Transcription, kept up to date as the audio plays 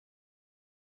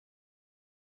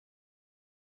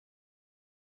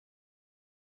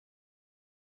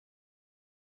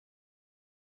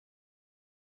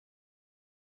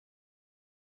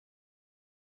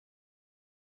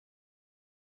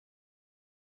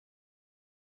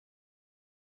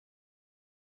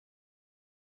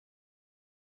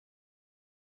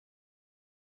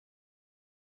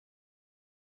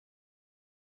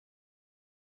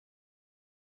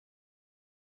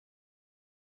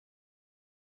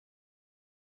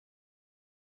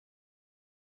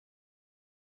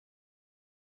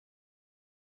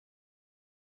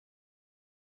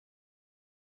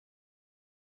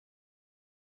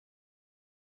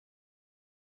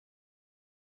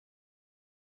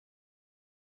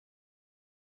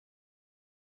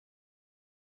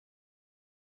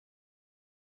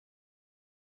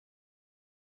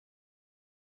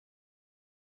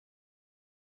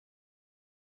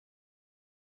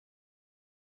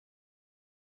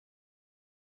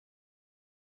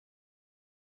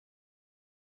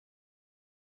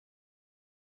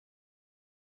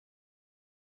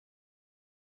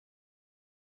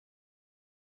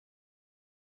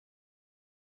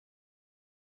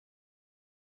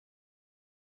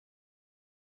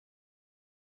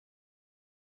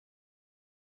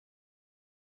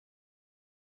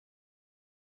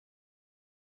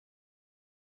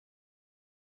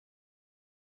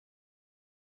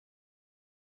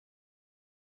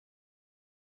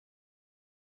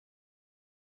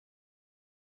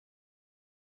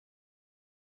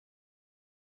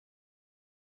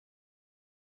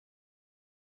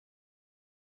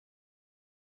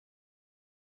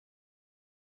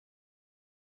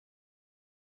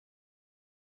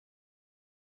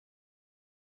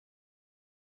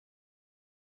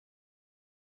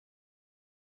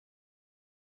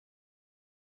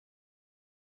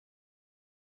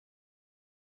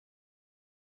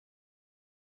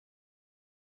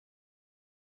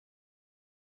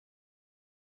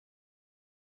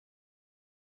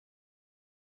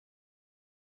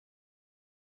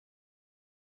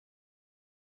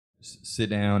sit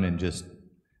down and just,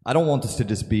 I don't want this to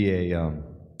just be a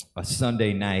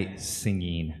Sunday night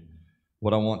singing.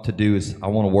 What I want to do is I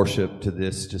want to worship to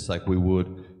this just like we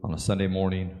would on a Sunday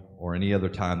morning or any other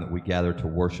time that we gather to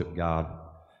worship God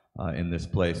in this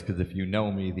place. Because if you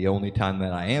know me, the only time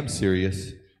that I am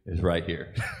serious is right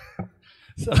here.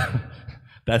 So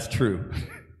that's true.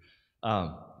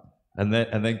 And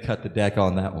then cut the deck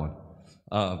on that one.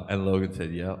 And Logan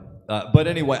said, yeah. But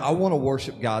anyway, I want to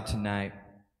worship God tonight.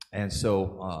 And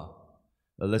so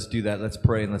let's do that. Let's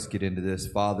pray and let's get into this.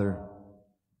 Father,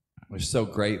 we're so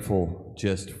grateful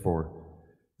just for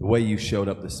the way you showed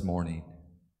up this morning.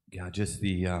 God, just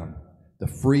the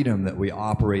freedom that we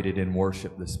operated in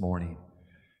worship this morning.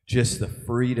 Just the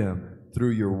freedom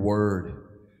through your word.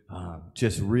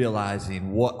 Just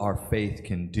realizing what our faith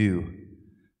can do.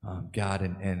 God,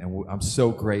 and I'm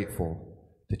so grateful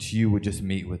that you would just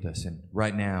meet with us. And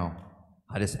right now,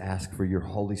 I just ask for your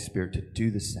Holy Spirit to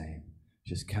do the same.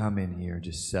 Just come in here,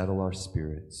 just settle our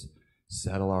spirits,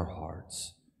 settle our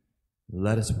hearts.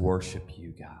 Let us worship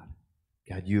you, God.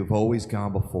 God, you have always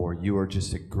gone before. You are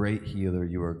just a great healer.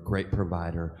 You are a great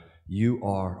provider. You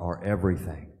are our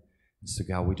everything. And so,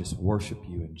 God, we just worship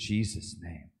you in Jesus'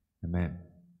 name. Amen.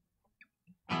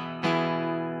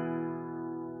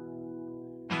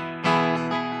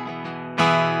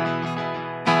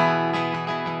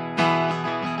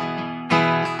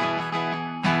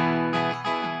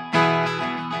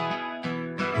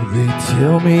 They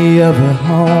tell me of a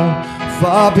home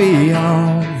far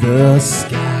beyond the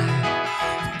sky.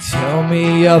 They tell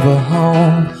me of a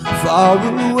home far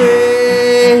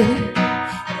away.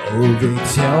 Oh, they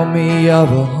tell me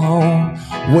of a home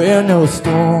where no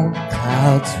storm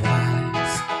clouds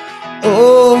rise.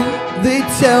 Oh, they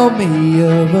tell me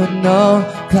of an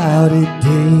unclouded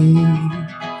day.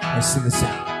 Let's sing this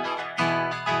out.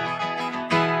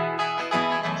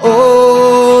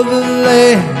 Oh, the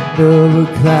land of a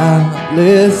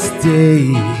cloudless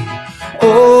day.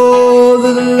 Oh,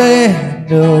 the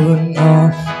land of an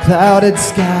unclouded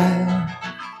sky.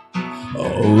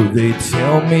 Oh, they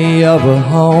tell me of a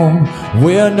home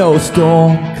where no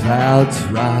storm clouds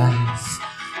rise.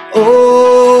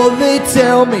 Oh, they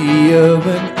tell me of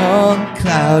an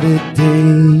unclouded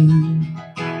day.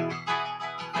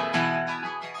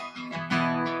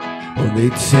 Oh, they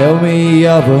tell me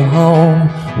of a home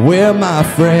where my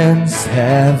friends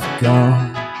have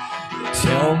gone. They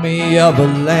tell me of a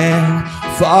land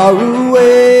far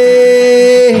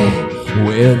away,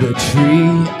 where the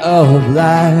tree of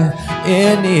life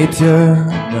in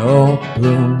eternal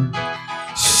bloom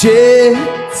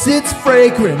sheds its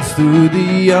fragrance through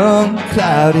the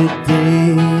unclouded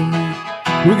day.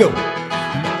 Here we go.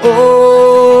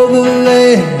 Oh, the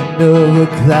land of a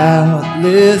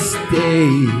cloudless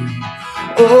day.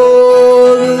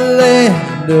 Oh, the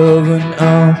land of an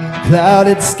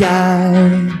unclouded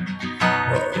sky.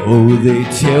 Oh, they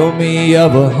tell me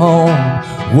of a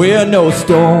home where no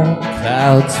storm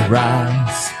clouds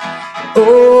rise.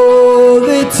 Oh,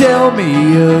 they tell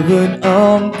me of an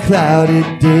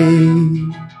unclouded day.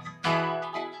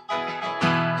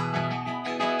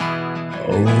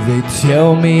 Oh, they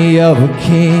tell me of a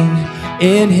king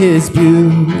in his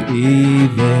beauty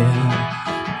there.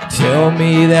 Tell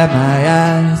me that my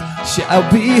eyes shall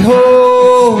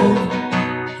behold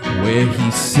where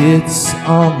he sits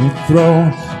on the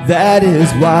throne that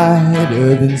is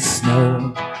whiter than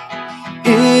snow,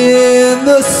 in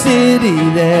the city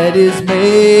that is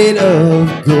made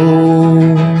of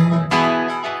gold.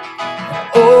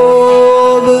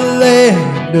 Oh, the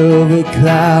land of a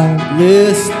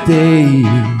cloudless day.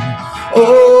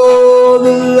 Oh,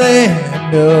 the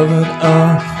land of an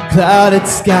unclouded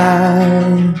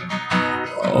sky.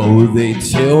 Oh, they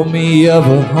tell me of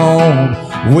a home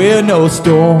where no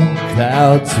storm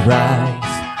clouds rise.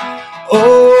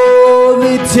 Oh,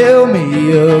 they tell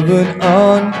me of an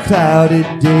unclouded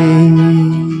day.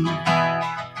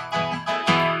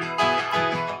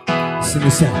 Sing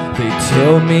this out. They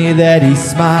tell me that he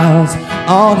smiles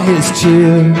on his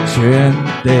children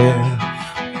there.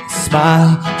 His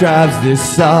smile drives this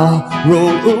sorrow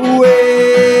away.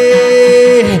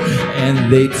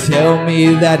 And they tell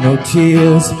me that no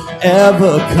tears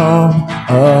ever come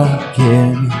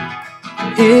again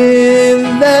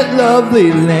in that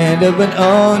lovely land of an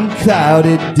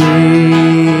unclouded day.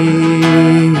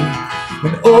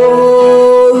 And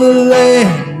oh, the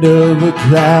land of a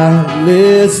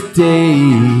cloudless day.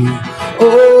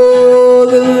 Oh,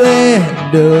 the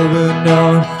land of an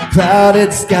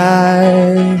unclouded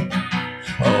sky.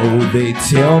 Oh, they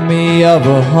tell me of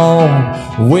a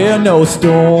home where no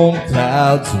storm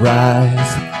clouds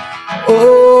rise.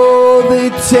 Oh, Oh, they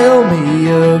tell me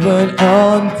of an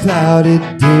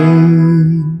unclouded day.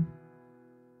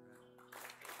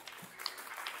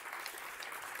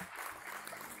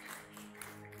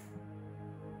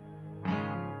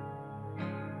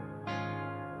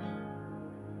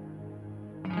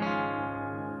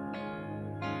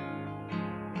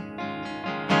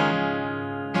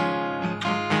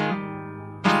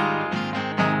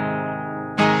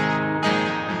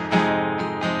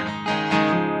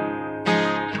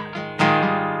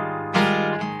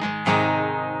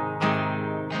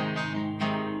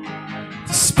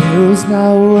 Sparrow's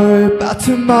not worried about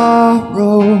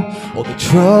tomorrow or the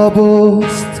troubles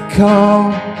to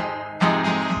come.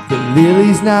 The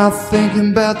lily's now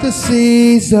thinking about the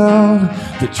season,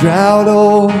 the drought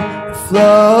or the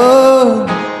flood.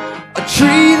 A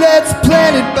tree that's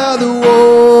planted by the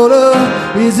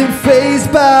water isn't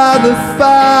fazed by the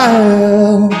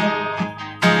fire.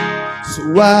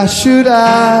 So why should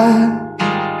I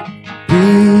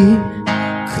be?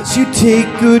 'Cause you take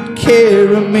good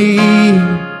care of me.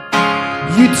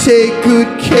 You take good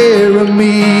care of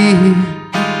me.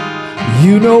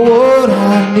 You know what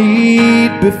I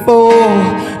need before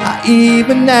I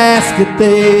even ask a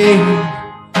thing.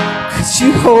 'Cause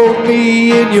you hold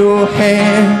me in your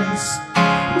hands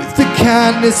with the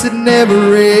kindness that never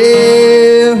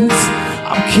ends.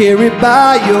 I'm carried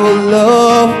by your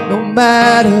love no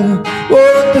matter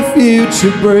what the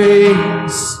future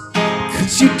brings.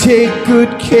 'Cause you take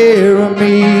good care of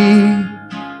me.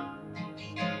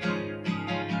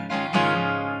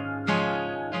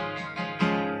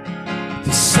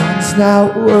 The sun's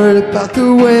not worried about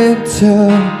the winter,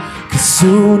 'cause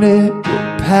soon it will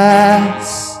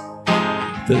pass.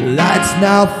 The light's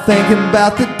now thinking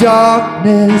about the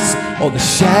darkness or the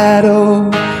shadow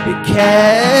it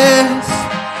casts.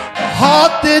 A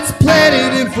heart that's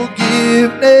planted in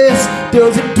forgiveness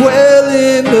doesn't dwell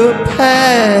in the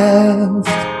past.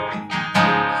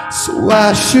 So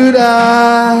why should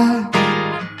I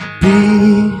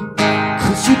be?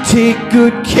 'Cause you take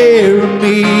good care of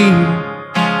me.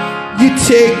 You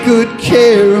take good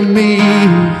care of me.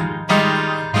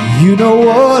 You know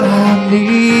what I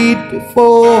need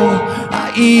before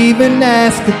I even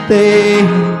ask a thing.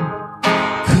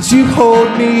 'Cause you hold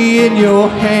me in your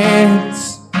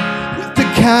hands with the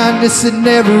kindness that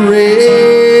never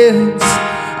ends.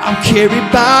 I'm carried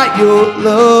by your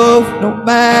love no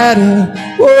matter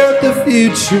what the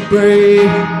future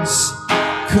brings.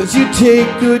 'Cause you take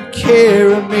good care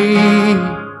of me.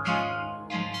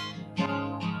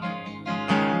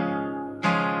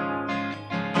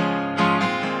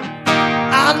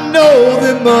 I know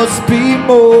there must be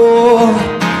more,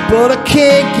 but I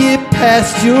can't get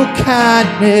past your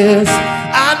kindness.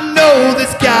 I know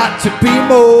there's got to be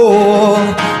more,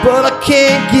 but I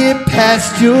can't get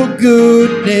past your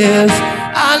goodness.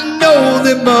 I know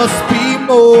there must be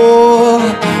more,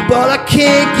 but I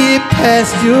can't get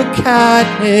past your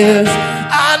kindness.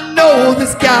 I know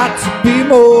there's got to be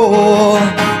more,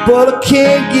 but I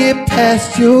can't get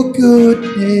past your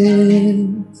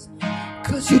goodness.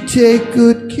 'Cause you take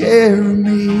good care of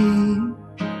me.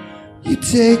 You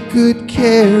take good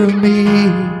care of me.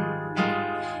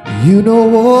 You know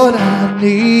what I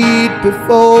need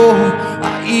before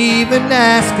I even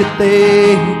ask a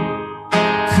thing.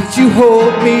 'Cause you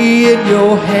hold me in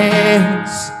your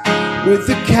hands with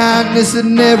the kindness that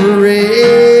never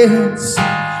ends.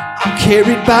 I'm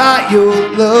carried by your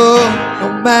love no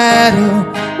matter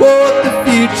what the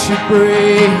future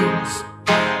brings.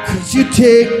 'Cause you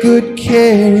take good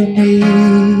care of me.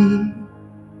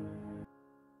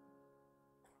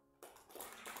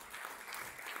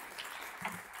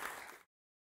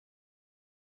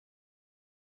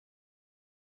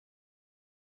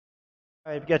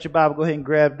 All right, if you got your Bible, go ahead and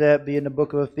grab that. Be in the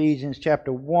book of Ephesians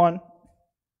chapter 1,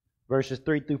 verses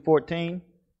 3 through 14.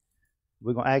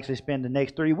 We're going to actually spend the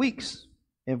next 3 weeks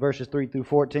in verses 3 through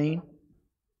 14.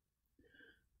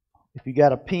 If you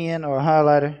got a pen or a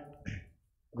highlighter,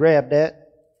 grab that.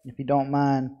 If you don't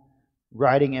mind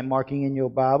writing and marking in your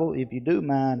Bible. If you do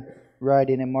mind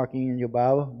writing and marking in your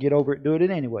Bible, get over it, do it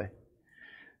anyway.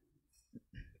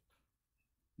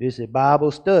 This is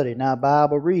Bible study, not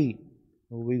Bible read.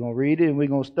 We're going to read it and we're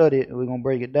going to study it and we're going to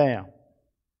break it down.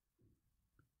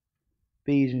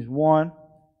 Ephesians 1,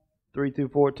 3 through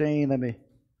 14. Let me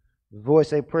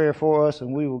voice a prayer for us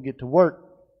and we will get to work.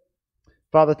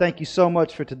 Father, thank you so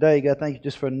much for today. God, thank you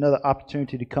just for another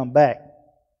opportunity to come back,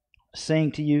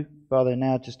 sing to you. Father,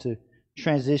 now just to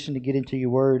transition to get into your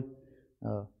word.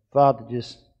 Father,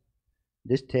 just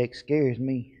this text scares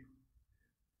me.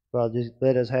 Father, just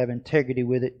let us have integrity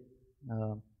with it.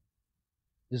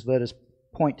 Just let us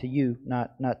point to you,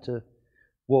 not to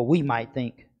what we might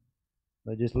think.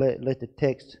 But just let the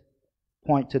text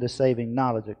point to the saving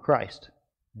knowledge of Christ.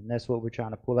 And that's what we're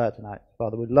trying to pull out tonight.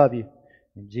 Father, we love you.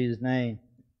 In Jesus' name,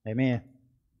 amen.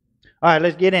 All right,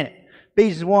 let's get in it.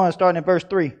 Ephesians 1, starting in verse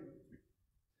 3.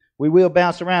 We will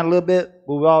bounce around a little bit,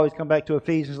 but we'll always come back to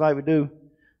Ephesians like we do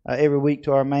every week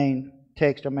to our main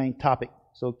text, our main topic.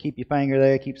 So keep your finger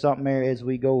there, keep something there as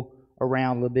we go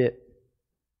around a little bit.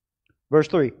 Verse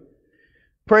 3.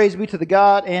 Praise be to the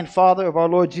God and Father of our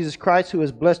Lord Jesus Christ, who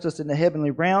has blessed us in the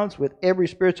heavenly realms with every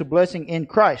spiritual blessing in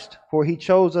Christ. For he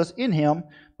chose us in him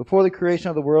before the creation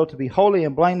of the world to be holy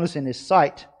and blameless in his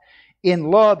sight.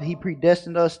 In love he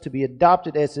predestined us to be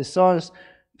adopted as his sons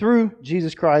through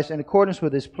Jesus Christ in accordance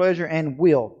with his pleasure and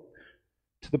will,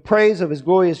 to the praise of his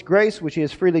glorious grace, which he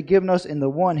has freely given us in the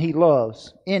one he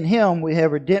loves. In him we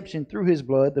have redemption through his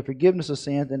blood, the forgiveness of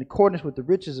sins, in accordance with the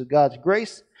riches of God's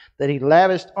grace that he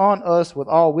lavished on us with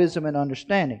all wisdom and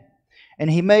understanding.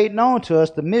 And he made known to us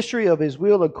the mystery of his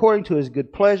will according to his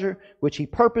good pleasure, which he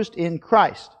purposed in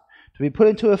Christ, to be put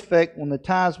into effect when the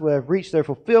times will have reached their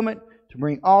fulfillment, to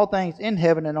bring all things in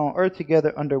heaven and on earth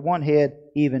together under one head,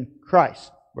 even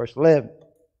Christ. Verse 11.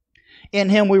 In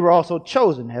him we were also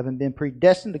chosen, having been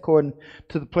predestined according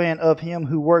to the plan of him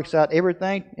who works out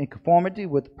everything in conformity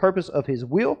with the purpose of his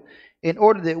will, in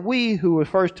order that we who were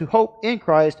first to hope in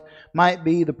Christ might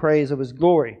be the praise of his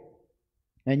glory.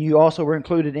 And you also were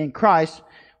included in Christ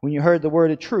when you heard the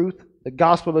word of truth, the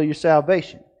gospel of your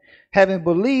salvation. Having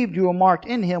believed, you were marked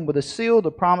in him with a seal,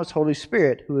 the promised Holy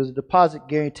Spirit, who is a deposit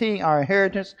guaranteeing our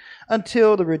inheritance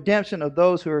until the redemption of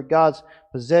those who are God's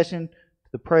possession,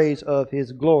 the praise of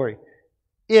his glory.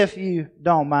 If you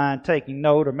don't mind taking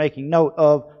note or making note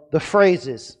of the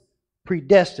phrases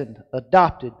predestined,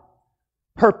 adopted,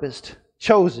 purposed,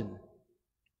 chosen,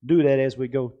 do that as we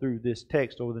go through this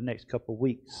text over the next couple of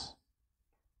weeks.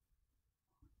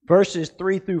 Verses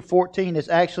 3 through 14 is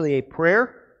actually a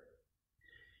prayer.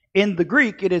 In the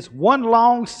Greek, it is one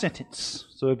long sentence.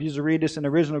 So if you were to read this in the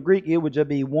original Greek, it would just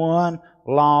be one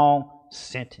long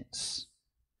sentence.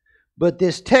 But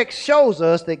this text shows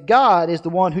us that God is the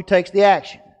one who takes the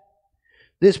action.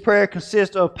 This prayer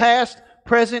consists of past,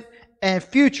 present, and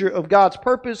future of God's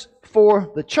purpose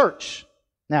for the church.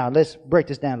 Now, let's break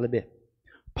this down a little bit.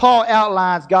 Paul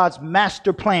outlines God's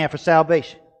master plan for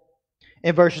salvation.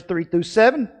 In verses 3 through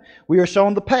 7, we are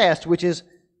shown the past, which is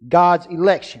God's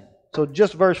election. So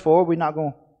just verse 4, we're not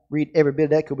going to read every bit of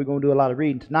that because we're going to do a lot of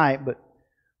reading tonight. But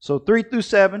so 3 through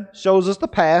 7 shows us the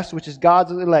past, which is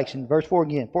God's election. Verse 4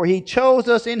 again. For he chose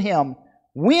us in him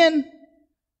when?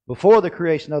 Before the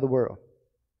creation of the world,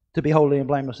 to be holy and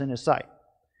blameless in his sight.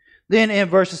 Then in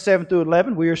verses 7 through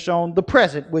 11, we are shown the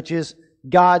present, which is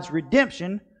God's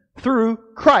redemption through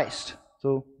Christ.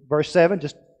 So verse 7,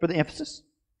 just for the emphasis.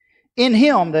 In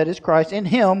him, that is Christ, in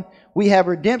him we have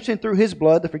redemption through his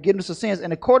blood, the forgiveness of sins,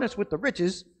 in accordance with the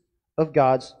riches of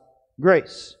God's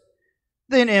grace.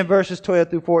 Then in verses 12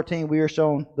 through 14, we are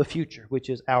shown the future, which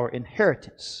is our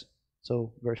inheritance.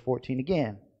 So verse 14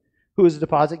 again. Who is the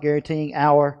deposit guaranteeing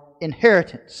our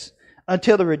inheritance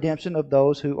until the redemption of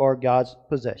those who are God's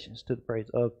possessions, to the praise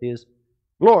of his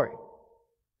glory.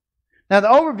 Now the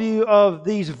overview of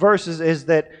these verses is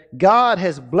that God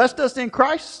has blessed us in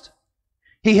Christ.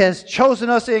 He has chosen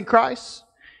us in Christ.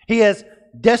 He has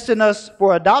destined us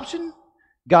for adoption.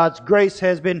 God's grace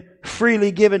has been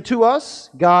freely given to us.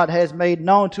 God has made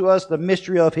known to us the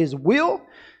mystery of his will.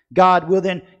 God will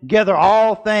then gather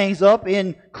all things up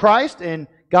in Christ, and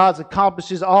God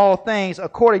accomplishes all things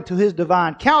according to his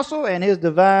divine counsel and his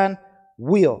divine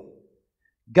will.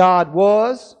 God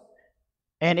was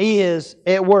and is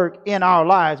at work in our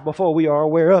lives before we are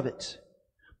aware of it.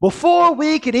 Before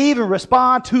we could even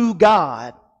respond to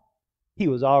God, he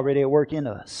was already at work in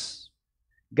us.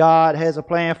 God has a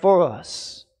plan for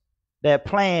us. That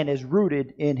plan is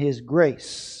rooted in his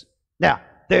grace. Now,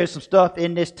 there's some stuff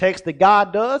in this text that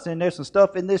God does, and there's some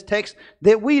stuff in this text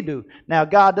that we do. Now,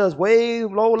 God does a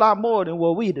lot more than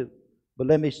what we do. But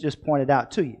let me just point it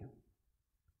out to you.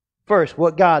 First,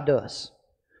 what God does.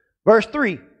 Verse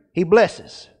 3, he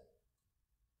blesses.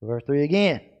 Verse 3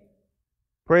 again.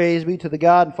 Praise be to the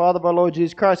God and Father of our Lord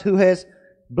Jesus Christ, who has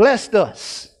blessed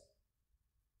us.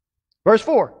 Verse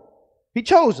 4, he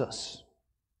chose us.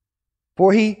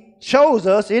 For he chose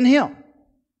us in him.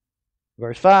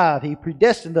 Verse 5, he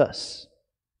predestined us.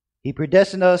 He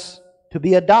predestined us to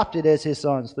be adopted as his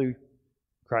sons through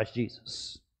Christ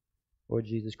Jesus. Or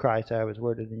Jesus Christ, however it's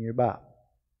worded in your Bible.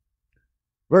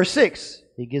 Verse 6,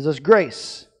 he gives us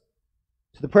grace.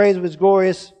 To the praise of his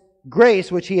glorious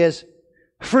grace, which he has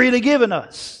freely given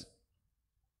us.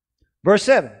 Verse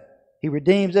 7, he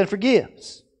redeems and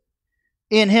forgives.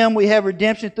 In him we have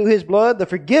redemption through his blood, the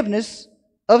forgiveness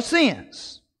of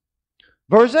sins.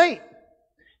 Verse 8,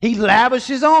 he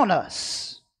lavishes on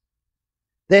us,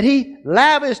 that he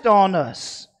lavished on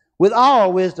us with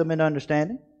all wisdom and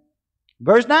understanding.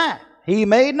 Verse 9, he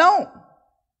made known.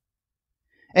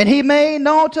 And he made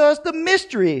known to us the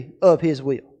mystery of his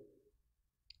will.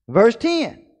 Verse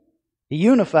 10, he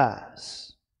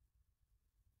unifies,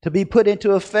 to be put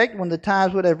into effect when the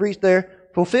times would have reached their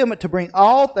fulfillment, to bring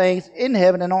all things in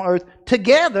heaven and on earth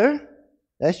together.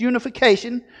 That's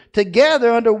unification.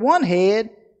 Together under one head,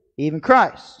 even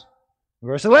Christ.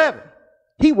 Verse 11,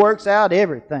 he works out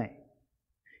everything.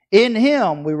 In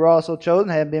him we were also chosen,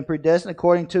 having been predestined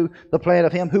according to the plan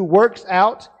of him who works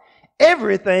out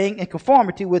everything in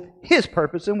conformity with his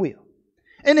purpose and will.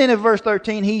 And then in verse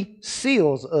 13, he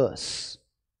seals us.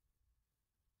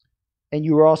 And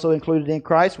you were also included in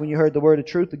Christ when you heard the word of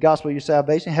truth, the gospel of your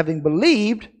salvation. Having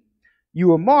believed, you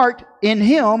were marked in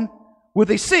him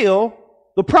with a seal,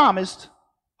 the promised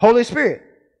Holy Spirit.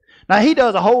 Now, he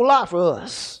does a whole lot for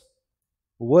us.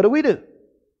 What do?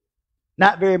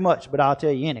 Not very much, but I'll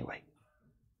tell you anyway.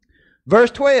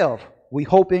 Verse 12, we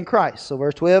hope in Christ. So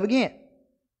verse 12 again.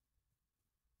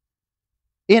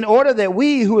 In order that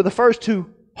we who are the first to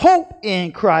hope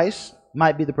in Christ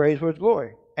might be the praise for his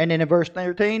glory. And then in verse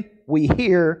 13, we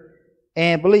hear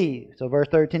and believe. So verse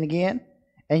 13 again.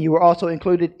 And you were also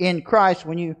included in Christ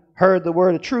when you heard the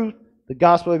word of truth, the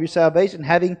gospel of your salvation.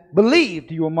 Having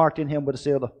believed, you were marked in him with the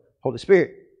seal of the Holy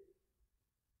Spirit.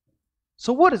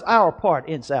 So what is our part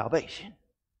in salvation?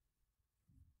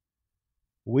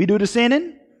 We do the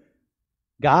sinning.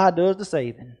 God does the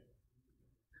saving.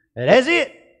 And that's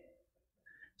it.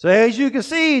 So as you can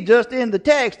see just in the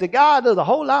text, that God does a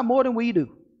whole lot more than we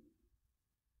do.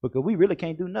 Because we really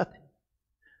can't do nothing.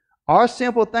 Our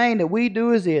simple thing that we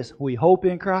do is this. We hope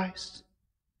in Christ.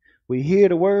 We hear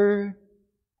the word.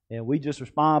 And we just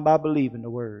respond by believing the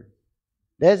word.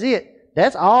 That's it.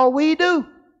 That's all we do.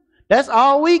 That's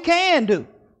all we can do.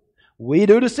 We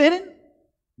do the sinning.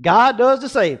 God does the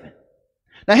saving.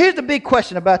 Now here's the big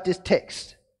question about this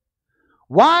text.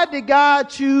 Why did God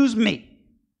choose me?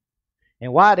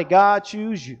 And why did God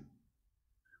choose you?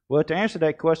 Well, to answer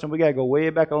that question, we got to go way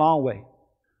back a long way.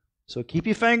 So keep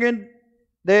your finger in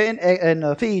there in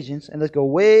Ephesians, and let's go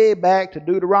way back to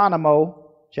Deuteronomy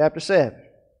chapter 7.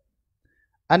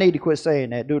 I need to quit saying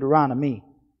that, Deuteronomy.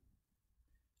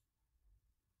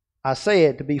 I say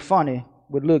it to be funny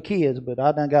with little kids, but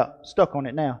I done got stuck on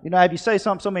it now. You know, if you say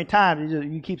something so many times,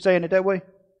 you keep saying it that way.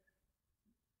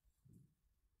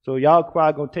 So y'all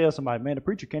probably going to tell somebody, man, the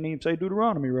preacher can't even say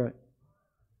Deuteronomy right.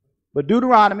 But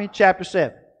Deuteronomy chapter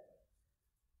 7.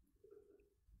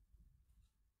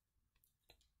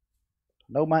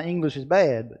 I know my English is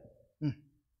bad, but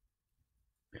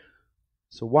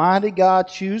So why did God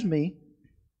choose me?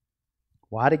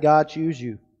 Why did God choose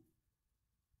you?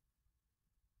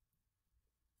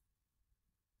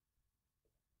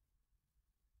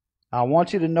 I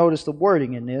want you to notice the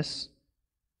wording in this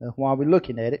while we're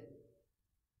looking at it.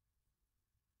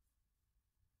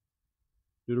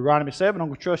 Deuteronomy 7, I'm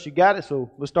going to trust you got it,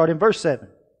 so we'll start in verse 7.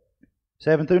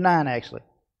 7 through 9, actually.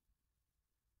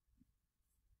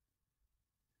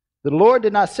 The Lord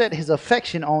did not set his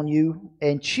affection on you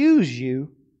and choose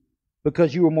you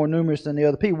because you were more numerous than the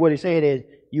other people. What he said is,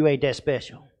 you ain't that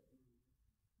special.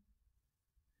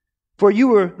 For you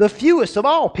were the fewest of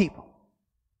all people.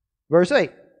 Verse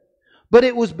 8. But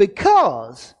it was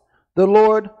because the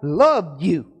Lord loved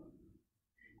you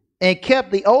and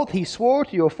kept the oath he swore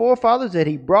to your forefathers that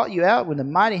he brought you out with a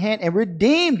mighty hand and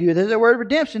redeemed you. There's that word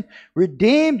redemption.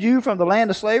 Redeemed you from the land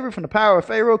of slavery, from the power of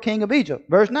Pharaoh, king of Egypt.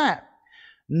 Verse 9.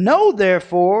 Know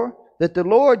therefore that the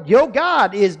Lord your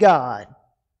God is God.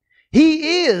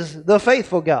 He is the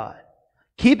faithful God,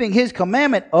 keeping his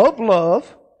commandment of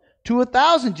love to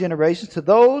 1,000 generations to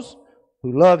those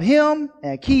who love him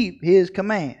and keep his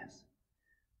commands.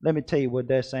 Let me tell you what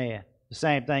that's saying. The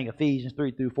same thing Ephesians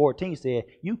 3 through 14 said.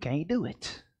 You can't do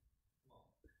it.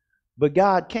 But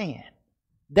God can.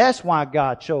 That's why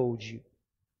God chose you.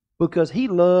 Because he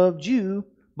loved you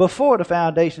before the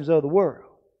foundations of the world.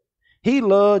 He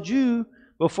loved you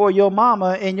before your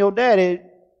mama and your daddy,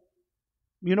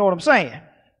 you know what I'm saying?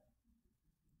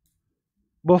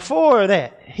 Before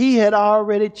that, he had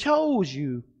already chose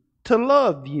you to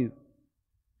love you.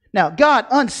 Now, God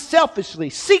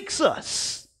unselfishly seeks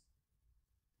us.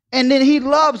 And then he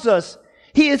loves us.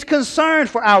 He is concerned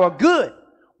for our good.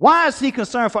 Why is he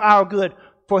concerned for our good?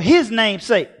 For his name's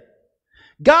sake.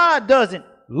 God doesn't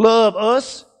love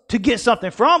us to get something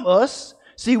from us.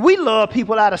 See, we love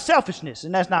people out of selfishness,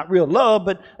 and that's not real love,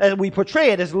 but we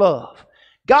portray it as love.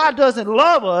 God doesn't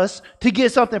love us to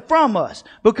get something from us,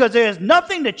 because there is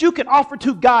nothing that you can offer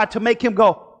to God to make him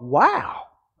go, wow.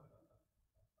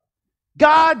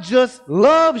 God just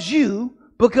loves you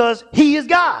because he is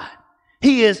God.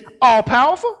 He is all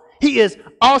powerful. He is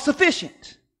all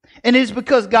sufficient. And it's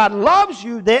because God loves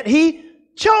you that he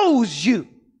chose you.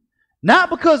 Not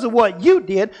because of what you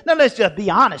did. Now let's just be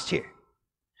honest here.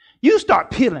 You start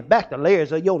peeling back the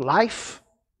layers of your life.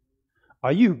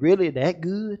 Are you really that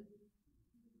good?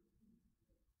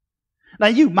 Now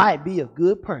you might be a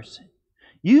good person.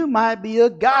 You might be a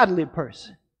godly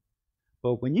person.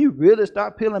 But when you really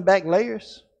start peeling back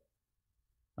layers,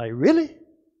 like really?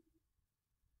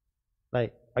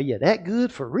 Like, are you that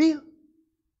good for real?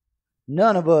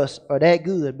 None of us are that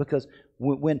good, because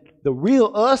when the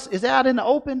real us is out in the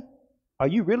open, are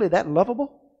you really that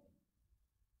lovable?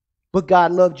 But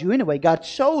God loved you anyway. God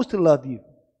chose to love you.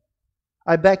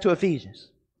 All right, back to Ephesians.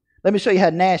 Let me show you how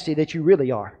nasty that you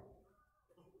really are.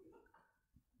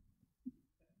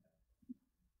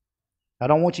 I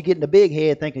don't want you getting the big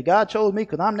head thinking God chose me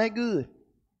because I'm that good.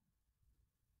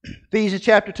 Ephesians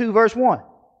chapter 2, verse 1.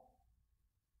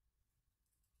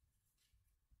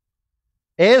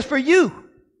 As for you,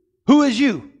 who is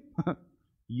you?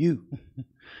 You.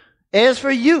 As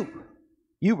for you,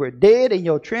 you were dead in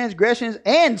your transgressions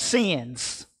and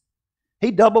sins. He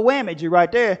double whammied you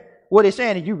right there. What he's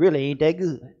saying is you really ain't that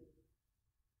good.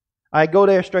 All right, go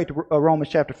there straight to Romans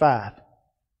chapter 5.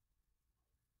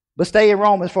 But stay in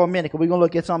Romans for a minute, because we're going to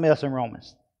look at something else in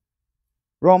Romans.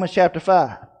 Romans chapter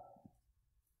 5.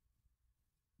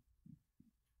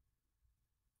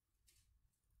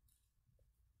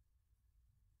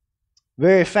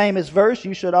 Very famous verse.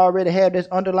 You should already have this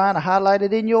underlined or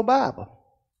highlighted in your Bible.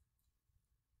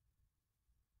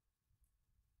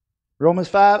 Romans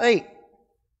 5:8.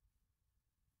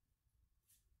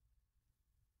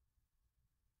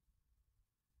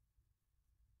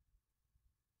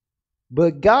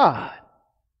 But God,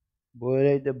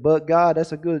 boy, but God,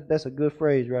 that's a good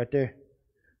phrase right there.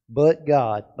 But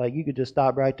God, like you could just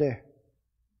stop right there.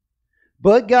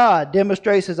 But God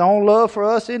demonstrates his own love for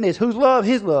us in this. Whose love?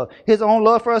 His love. His own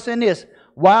love for us in this.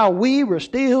 While we were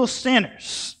still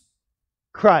sinners,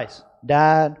 Christ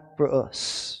died for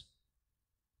us.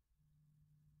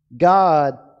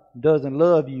 God doesn't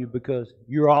love you because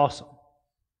you're awesome.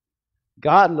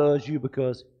 God loves you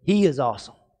because he is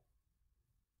awesome.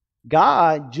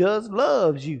 God just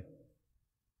loves you.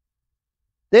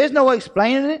 There's no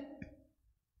explaining it.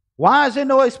 Why is there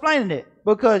no explaining it?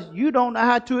 Because you don't know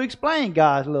how to explain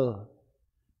God's love.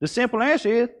 The simple answer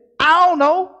is, I don't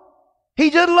know.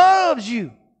 He just loves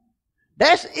you.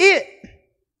 That's it.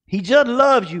 He just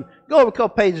loves you. Go over a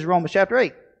couple pages, Romans chapter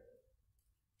 8.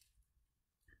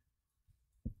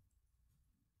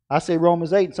 I say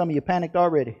Romans 8 and some of you panicked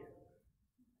already.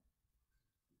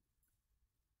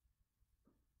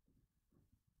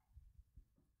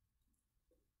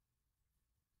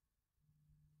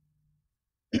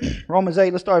 Romans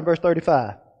 8, let's start at verse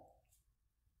 35.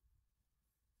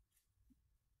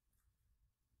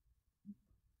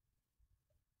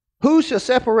 Who shall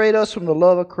separate us from the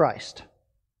love of Christ?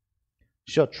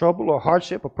 Shall trouble or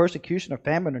hardship or persecution or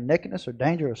famine or nakedness or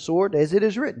danger or sword, as it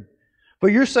is written? For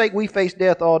your sake we face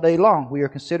death all day long. We are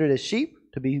considered as sheep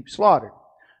to be slaughtered.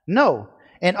 No,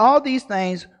 in all these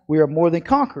things we are more than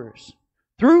conquerors,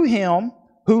 through him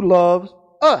who loves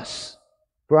us.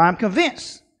 For I am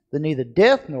convinced that neither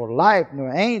death, nor life,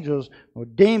 nor angels, nor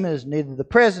demons, neither the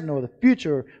present, nor the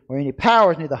future, or any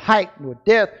powers, neither height, nor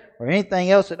depth, or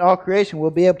anything else in all creation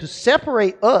will be able to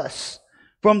separate us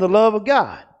from the love of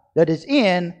God that is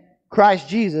in Christ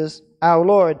Jesus our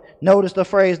Lord. Notice the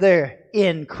phrase there,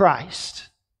 in Christ.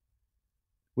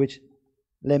 Which,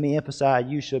 let me emphasize,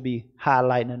 you should be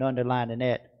highlighting and underlining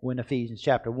that when Ephesians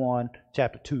chapter 1,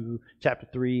 chapter 2, chapter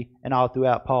 3, and all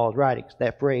throughout Paul's writings.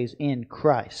 That phrase, in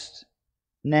Christ.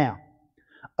 Now,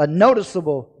 a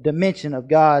noticeable dimension of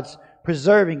God's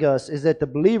preserving us is that the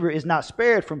believer is not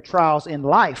spared from trials in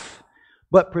life,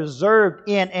 but preserved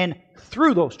in and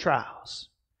through those trials.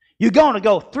 You're going to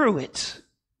go through it.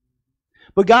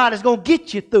 But God is going to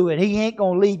get you through it. He ain't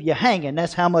going to leave you hanging.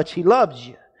 That's how much he loves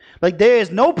you. Like there is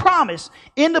no promise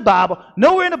in the Bible,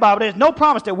 nowhere in the Bible, there's no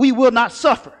promise that we will not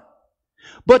suffer.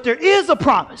 But there is a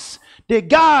promise that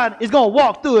God is going to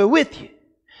walk through it with you.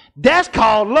 That's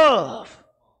called love.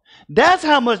 That's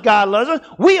how much God loves us.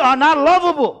 We are not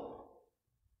lovable.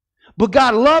 But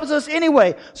God loves us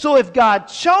anyway. So if God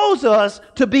chose us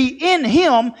to be in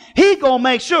him, he's going to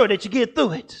make sure that you get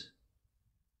through it.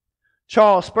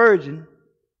 Charles Spurgeon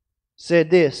said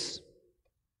this: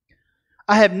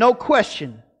 I have no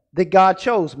question that God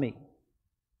chose me,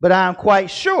 but I am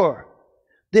quite sure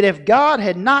that if God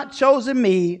had not chosen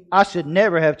me, I should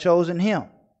never have chosen him.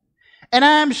 And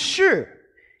I am sure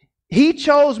he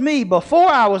chose me before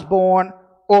I was born,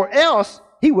 or else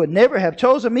he would never have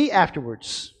chosen me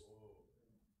afterwards.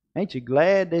 Ain't you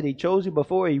glad that he chose you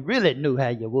before he really knew how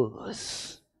you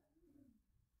was?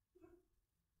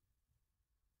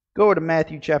 Go over to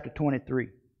Matthew chapter 23.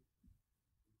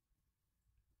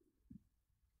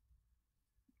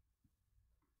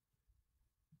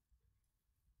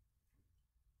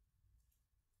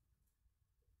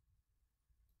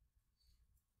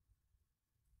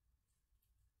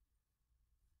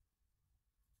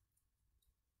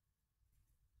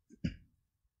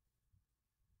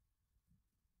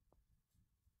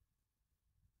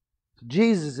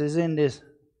 Jesus is in this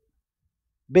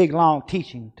big, long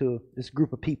teaching to this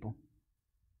group of people.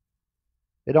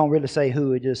 It don't really say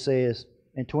who. It just says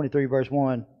in 23 verse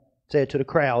 1, said to the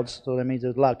crowds. So that means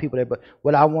there's a lot of people there. But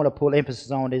what I want to pull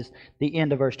emphasis on is the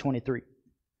end of verse 23.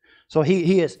 So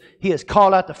he has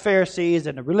called out the Pharisees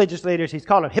and the religious leaders. He's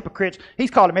called them hypocrites.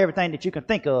 He's called them everything that you can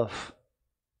think of.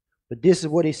 But this is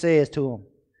what he says to them.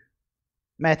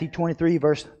 Matthew 23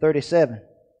 verse 37.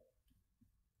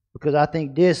 Because I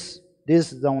think this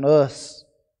is on us.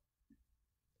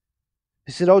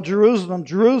 He said, "O Jerusalem,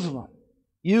 Jerusalem,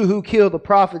 you who kill the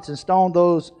prophets and stone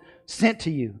those sent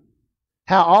to you.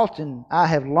 How often I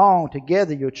have longed to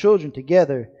gather your children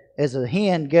together as a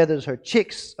hen gathers her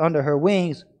chicks under her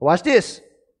wings." Watch this.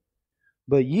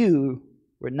 "But you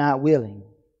were not willing."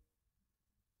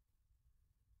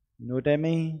 You know what that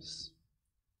means?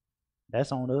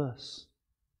 That's on us.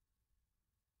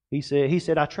 He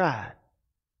said, "I tried,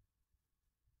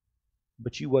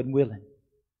 but you wasn't willing.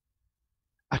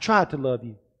 I tried to love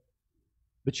you,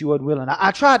 but you wasn't willing.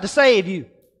 I tried to save you,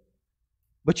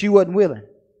 but you wasn't willing."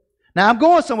 Now I'm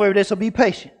going somewhere with this, so be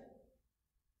patient.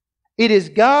 It is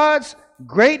God's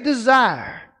great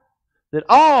desire that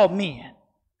all men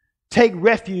take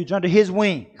refuge under his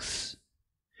wings.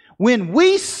 When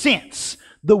we sense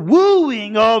the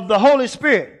wooing of the Holy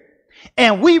Spirit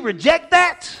and we reject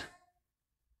that,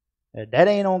 that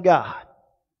ain't on God.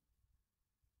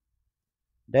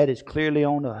 That is clearly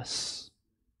on us.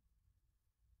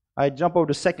 All right, jump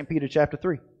over to 2 Peter chapter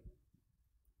 3.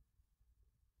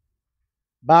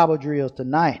 Bible drills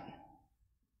tonight.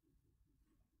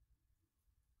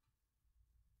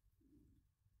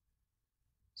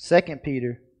 2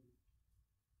 Peter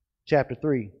chapter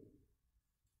 3.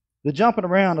 The jumping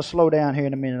around will slow down here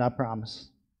in a minute, I promise.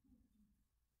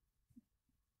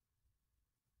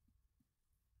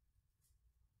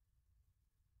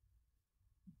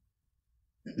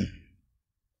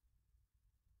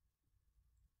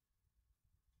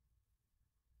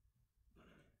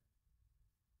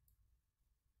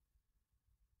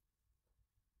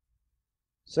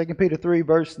 Second Peter 3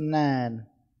 verse 9.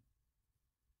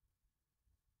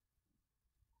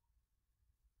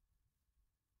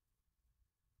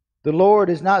 "The Lord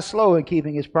is not slow in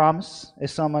keeping his promise,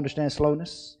 as some understand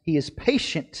slowness. He is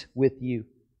patient with you,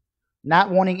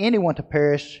 not wanting anyone to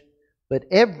perish, but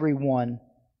everyone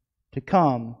to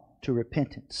come to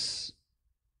repentance."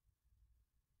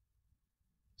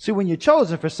 See, when you're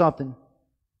chosen for something,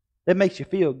 that makes you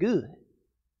feel good.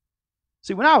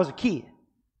 See, when I was a kid,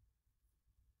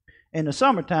 in the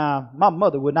summertime, my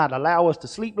mother would not allow us to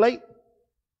sleep late,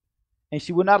 and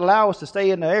she would not allow us to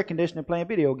stay in the air conditioning playing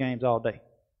video games all day.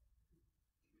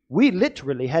 We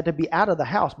literally had to be out of the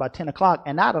house by 10 o'clock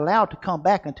and not allowed to come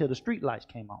back until the street lights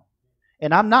came on.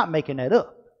 And I'm not making that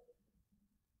up.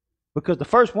 Because the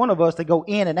first one of us to go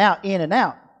in and out,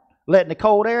 letting the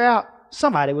cold air out,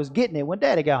 somebody was getting it when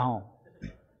Daddy got home.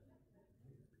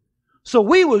 So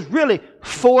we was really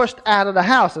forced out of the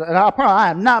house. And I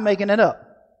am not making it up.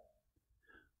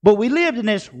 But we lived in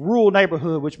this rural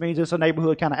neighborhood, which means it's a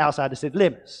neighborhood kind of outside the city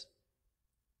limits.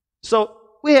 So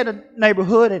we had a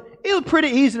neighborhood, and it was pretty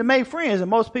easy to make friends. And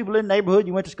most people in the neighborhood,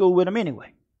 you went to school with them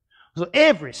anyway. So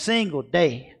every single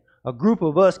day, a group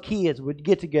of us kids would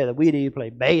get together. We'd either play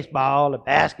baseball or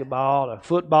basketball or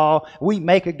football. We'd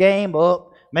make a game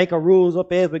up, make our rules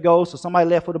up as we go, so somebody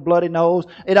left with a bloody nose.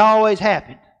 It always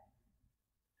happened.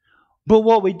 But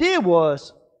what we did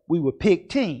was we would pick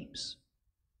teams.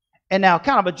 And now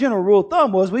kind of a general rule of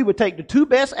thumb was we would take the two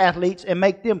best athletes and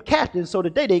make them captains so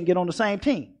that they didn't get on the same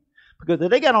team. Because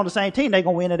if they got on the same team, they're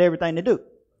going to win at everything they do.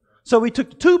 So we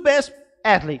took the two best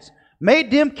athletes, made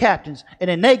them captains, and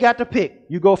then they got to pick.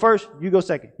 You go first, you go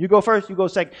second. You go first, you go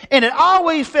second. And it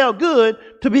always felt good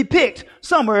to be picked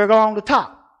somewhere along the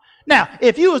top. Now,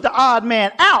 if you was the odd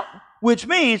man out, which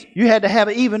means you had to have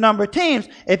an even number of teams,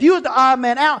 if you was the odd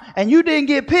man out and you didn't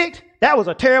get picked, that was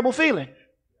a terrible feeling.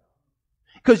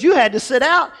 Because you had to sit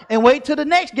out and wait till the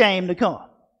next game to come.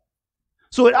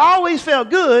 So it always felt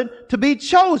good to be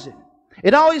chosen.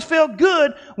 It always felt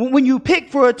good when you pick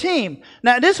for a team.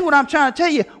 Now, this is what I'm trying to tell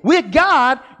you. With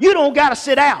God, you don't got to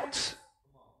sit out.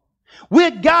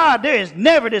 With God, there is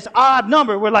never this odd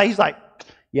number where He's like,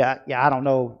 yeah, I don't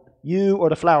know, you or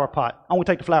the flower pot. I'm going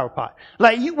to take the flower pot.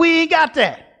 We ain't got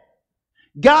that.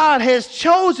 God has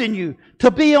chosen you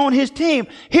to be on His team.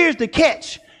 Here's the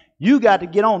catch. You got to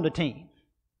get on the team.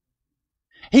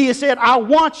 He has said, I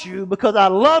want you because I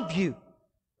love you.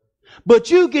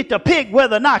 But you get to pick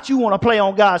whether or not you want to play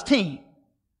on God's team.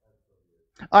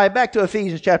 All right, back to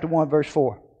Ephesians chapter 1, verse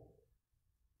 4.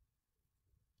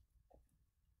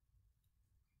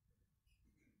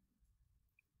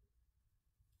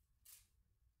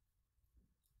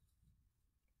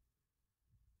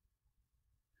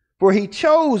 For He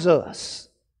chose us.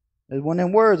 There's one of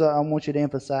them words I want you to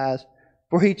emphasize.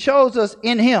 For He chose us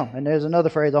in Him. And there's another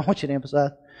phrase I want you to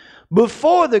emphasize.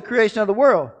 Before the creation of the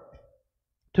world,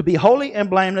 to be holy and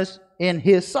blameless in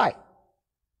His sight.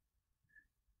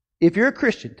 If you're a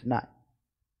Christian tonight,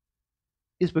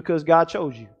 it's because God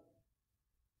chose you.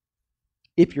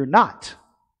 If you're not,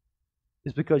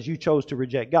 it's because you chose to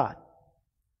reject God.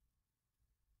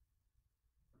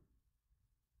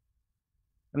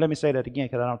 And let me say that again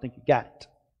because I don't think you got it.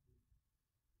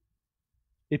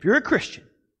 If you're a Christian,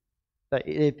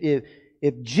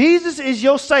 if Jesus is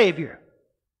your Savior,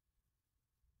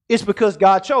 it's because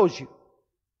God chose you.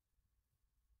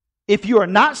 If you are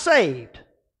not saved,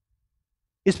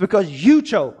 it's because you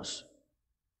chose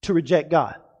to reject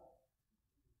God.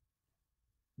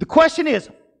 The question is,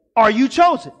 are you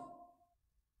chosen?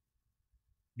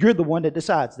 You're the one that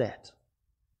decides that.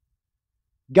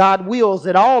 God wills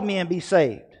that all men be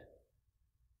saved.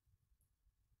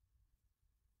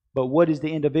 But what is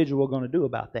the individual going to do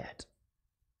about that?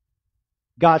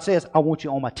 God says, I want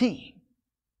you on my team.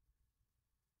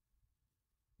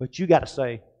 But you got to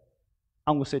say,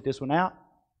 I'm going to sit this one out,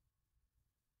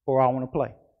 or I want to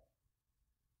play.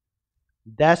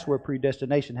 That's where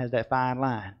predestination has that fine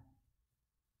line.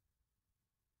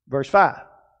 Verse 5.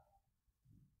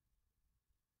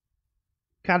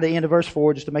 Kind of the end of verse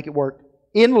 4, just to make it work.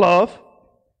 In love,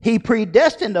 He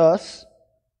predestined us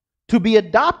to be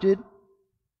adopted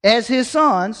as His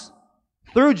sons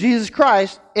through Jesus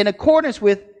Christ in accordance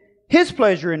with His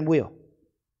pleasure and will.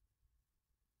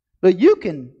 But you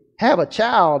can have a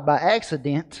child by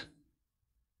accident.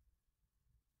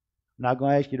 I'm not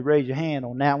going to ask you to raise your hand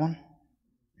on that one.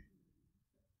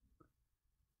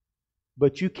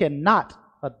 But you cannot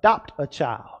adopt a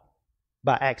child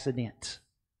by accident.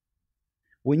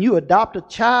 When you adopt a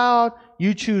child,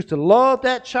 you choose to love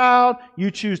that child,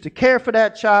 you choose to care for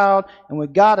that child, and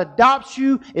when God adopts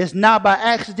you, it's not by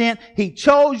accident. He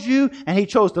chose you, and He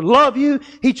chose to love you.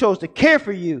 He chose to care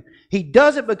for you. He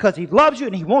does it because He loves you,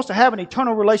 and He wants to have an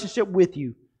eternal relationship with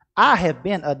you. I have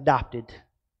been adopted,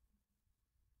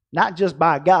 not just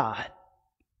by God,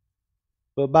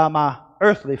 but by my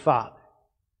earthly father.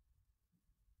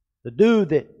 The dude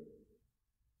that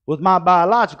was my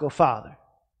biological father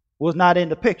was not in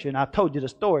the picture, and I've told you the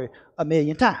story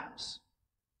 1,000,000 times.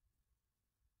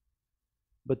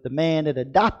 But the man that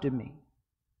adopted me,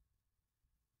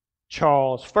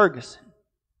 Charles Ferguson,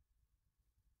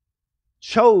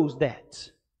 chose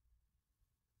that.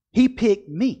 He picked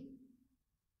me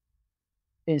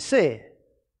and said,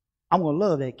 I'm going to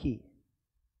love that kid.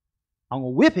 I'm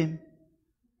going to whip him,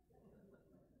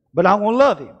 but I'm going to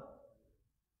love him.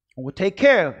 I'm going to take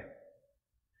care of him.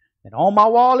 And on my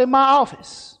wall in my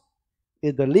office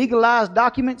is the legalized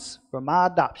documents for my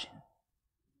adoption.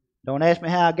 Don't ask me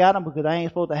how I got them because I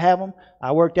ain't supposed to have them.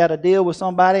 I worked out a deal with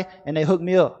somebody and they hooked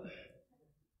me up.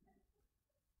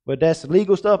 But that's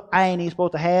legal stuff I ain't even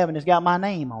supposed to have, and it's got my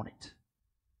name on it.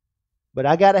 But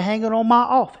I got to hang it on my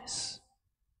office.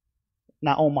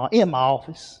 Not in my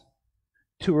office,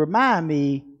 to remind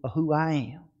me of who I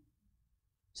am.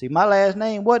 See, my last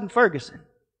name wasn't Ferguson.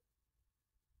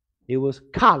 It was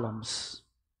Columns.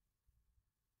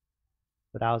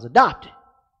 But I was adopted.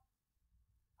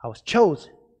 I was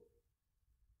chosen.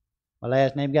 My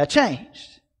last name got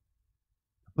changed.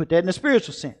 Put that in the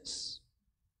spiritual sense.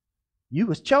 You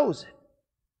was chosen.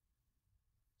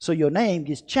 So your name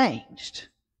gets changed.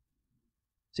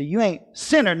 See, you ain't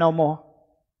sinner no more.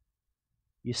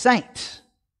 You're saint.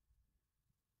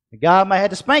 And God might have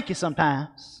to spank you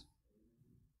sometimes.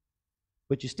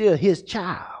 But you're still His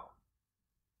child.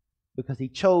 Because He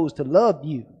chose to love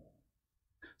you.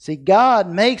 See, God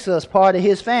makes us part of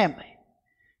His family.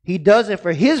 He does it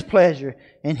for His pleasure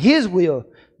and His will.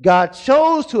 God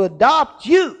chose to adopt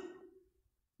you,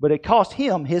 but it cost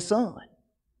Him His son.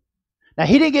 Now,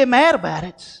 He didn't get mad about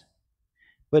it,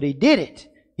 but He did it.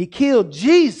 He killed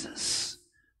Jesus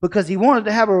because he wanted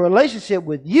to have a relationship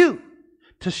with you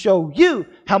to show you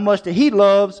how much that he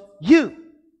loves you.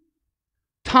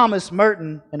 Thomas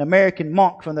Merton, an American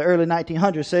monk from the early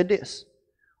 1900s, said this: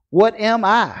 "What am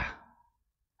I?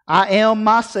 I am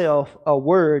myself a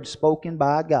word spoken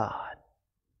by God."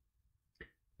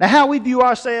 Now, how we view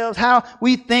ourselves, how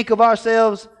we think of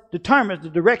ourselves, determines the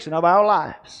direction of our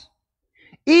lives.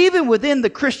 Even within the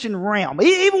Christian realm,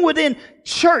 even within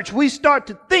church, we start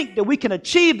to think that we can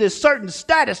achieve this certain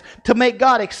status to make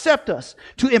God accept us,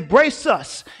 to embrace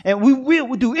us. And we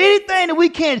will do anything that we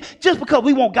can just because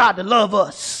we want God to love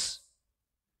us.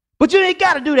 But you ain't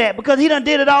got to do that, because he done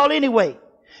did it all anyway.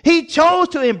 He chose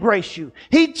to embrace you.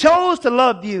 He chose to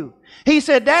love you. He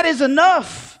said that is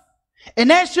enough. And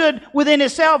that should within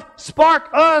itself spark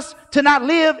us to not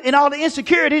live in all the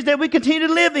insecurities that we continue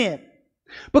to live in.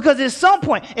 Because at some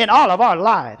point in all of our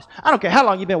lives, I don't care how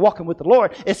long you've been walking with the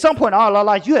Lord, at some point in all our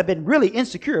lives, you have been really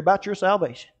insecure about your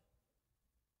salvation.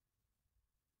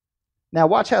 Now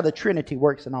watch how the Trinity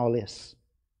works in all this.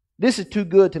 This is too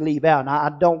good to leave out, and I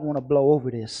don't want to blow over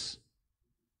this.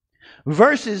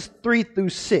 Verses 3 through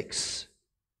 6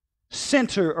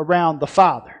 center around the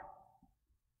Father.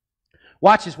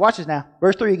 Watch this now.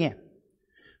 Verse 3 again.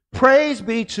 "Praise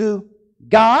be to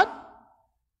God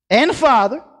and the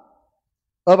Father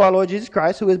of our Lord Jesus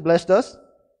Christ, who has blessed us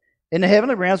in the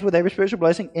heavenly realms with every spiritual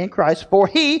blessing in Christ. For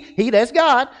he, that's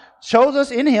God, chose us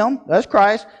in him, that's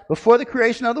Christ, before the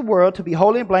creation of the world to be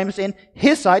holy and blameless in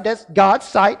his sight," that's God's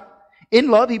sight. "In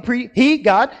love, he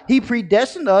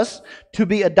predestined us to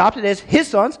be adopted as his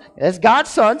sons," as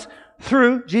God's sons,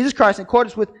 "through Jesus Christ in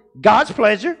accordance with God's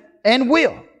pleasure and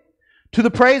will, to the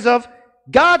praise of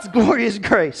God's glorious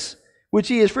grace, which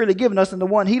he has freely given us in the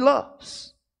one he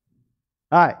loves."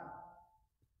 All right.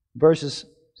 Verse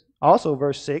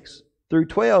 6 through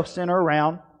 12 center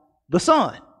around the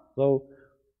Son. So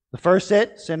the first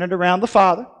set centered around the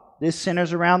Father. This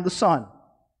centers around the Son. All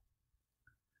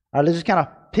right, let's just kind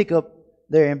of pick up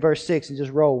there in verse 6 and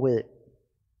just roll with it.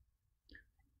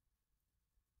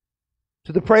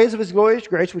 "To the praise of his glorious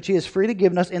grace, which he has freely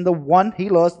given us in the one he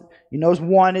loves." You notice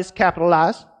one is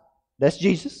capitalized. That's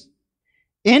Jesus.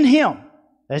 "In him,"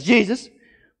 that's Jesus,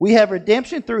 "we have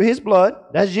redemption through his blood,"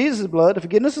 that's Jesus' blood, "the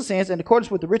forgiveness of sins, in accordance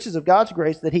with the riches of God's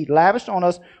grace that he lavished on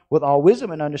us with all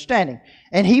wisdom and understanding.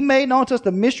 And he made known to us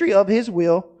the mystery of his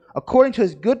will, according to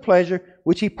his good pleasure,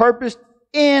 which he purposed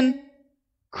in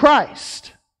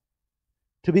Christ,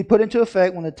 to be put into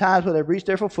effect when the times will have reached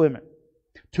their fulfillment,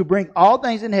 to bring all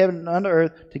things in heaven and under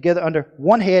earth together under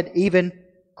one head, even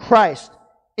Christ.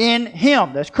 In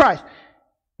him," that's Christ,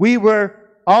 "we were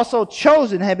also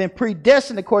chosen, have been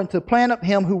predestined according to the plan of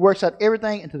him who works out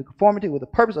everything into the conformity with the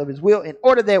purpose of his will, in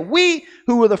order that we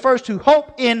who were the first to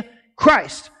hope in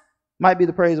Christ might be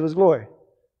the praise of his glory."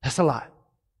 That's a lot.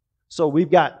 So we've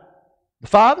got the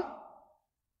Father,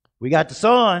 we got the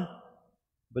Son,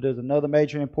 but there's another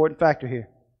major important factor here.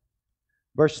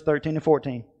 Verses 13 and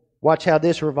 14. Watch how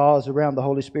this revolves around the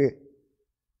Holy Spirit.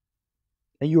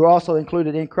 "And you were also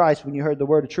included in Christ when you heard the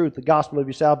word of truth, the gospel of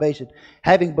your salvation.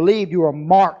 Having believed, you are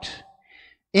marked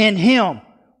in him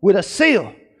with a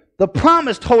seal, the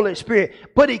promised Holy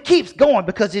Spirit." But it keeps going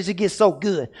because it gets so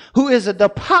good. "Who is a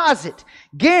deposit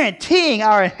guaranteeing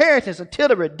our inheritance until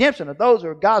the redemption of those who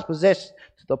are God's possessions,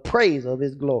 to the praise of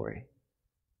his glory."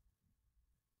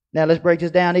 Now let's break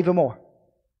this down even more.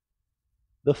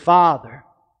 The Father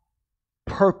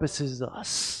purposes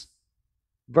us.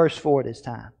 Verse 4 this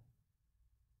time.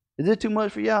 Is it too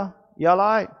much for y'all? Y'all all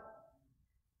right?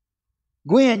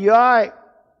 Gwen, you all right?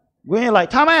 Gwen,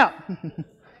 like, time out.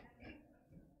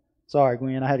 Sorry,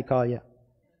 Gwen, I had to call you.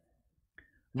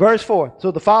 Verse 4.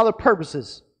 "So the Father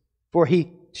purposes, for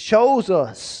he chose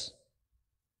us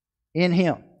in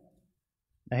him."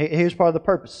 Now here's part of the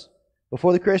purpose.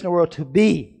 "Before the creation of the world, to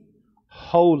be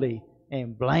holy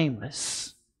and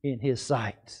blameless in his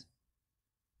sight."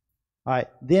 All right.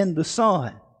 "Then the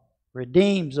Son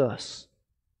redeems us."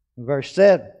 Verse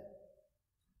 7.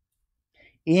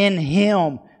 "In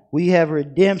him we have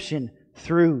redemption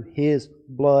through his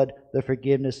blood, the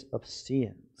forgiveness of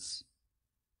sins."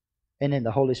 And then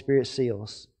the Holy Spirit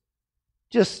seals.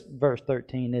 Just verse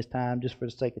 13 this time, just for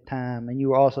the sake of time. "And you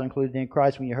were also included in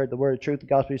Christ when you heard the word of truth, the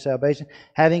gospel of your salvation.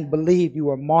 Having believed, you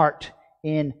were marked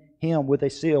in him with a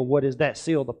seal." What is that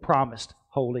seal? The promised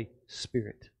Holy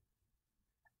Spirit.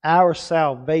 Our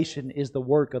salvation is the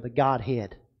work of the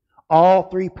Godhead. All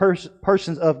three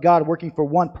persons of God working for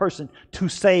one person to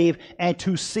save and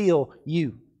to seal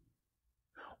you.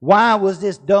 Why was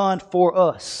this done for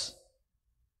us?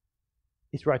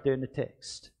 It's right there in the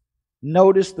text.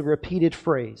 Notice the repeated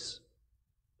phrase,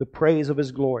 the praise of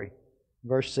his glory.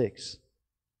 Verse 6.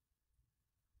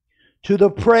 to the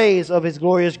praise of his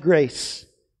glorious grace.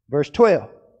 Verse 12.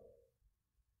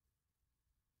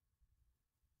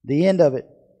 The end of it.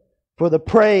 For the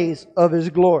praise of his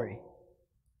glory.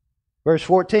 Verse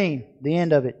 14. The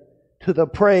end of it. To the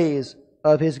praise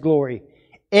of his glory.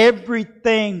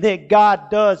 Everything that God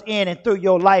does in and through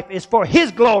your life is for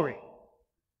his glory.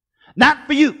 Not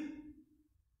for you.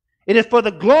 It is for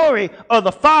the glory of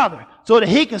the Father, so that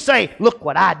he can say, look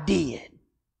what I did.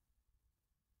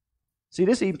 See,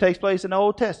 this even takes place in the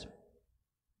Old Testament.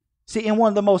 See, in one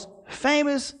of the most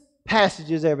famous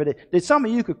passages ever, that some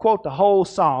of you could quote the whole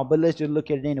psalm, but let's just look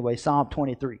at it anyway. Psalm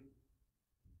 23.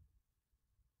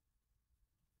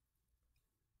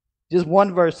 Just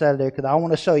one verse out of there, because I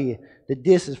want to show you that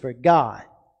this is for God.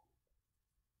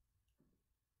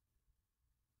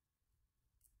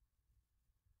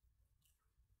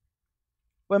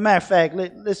 Well, matter of fact,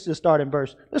 let's just start in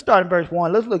verse. Let's start in verse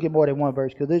 1. Let's look at more than one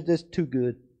verse, because it's just too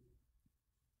good.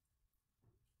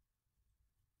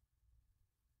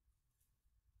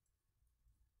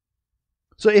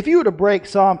 So if you were to break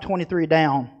Psalm 23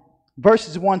 down,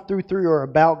 verses 1 through 3 are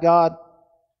about God.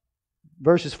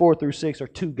 Verses 4 through 6 are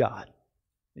to God.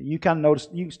 You kind of notice,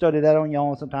 you can study that on your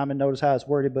own sometime and notice how it's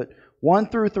worded. But 1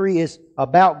 through 3 is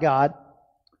about God.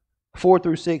 4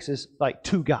 through 6 is like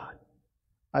to God.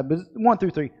 But 1 through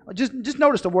 3. Just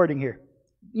notice the wording here.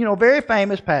 You know, very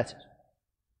famous passage.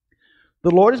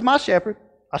 The Lord is my shepherd.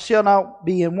 I shall not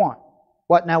be in want.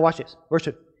 What? Now watch this. Verse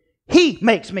 2. He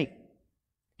makes me.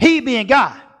 He being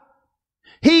God.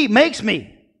 He makes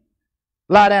me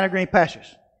lie down in green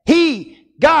pastures.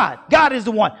 God is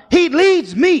the one. He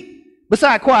leads me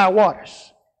beside quiet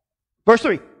waters. Verse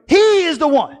 3. He is the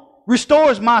one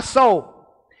restores my soul.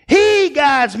 He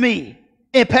guides me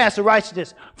in paths of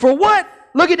righteousness. For what?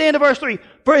 Look at the end of verse 3.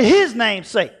 For his name's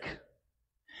sake.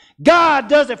 God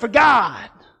does it for God.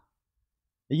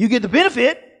 You get the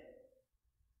benefit,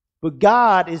 but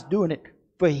God is doing it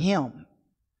for him.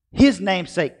 His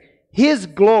name's sake. His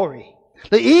glory.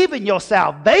 Even your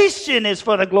salvation is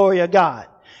for the glory of God.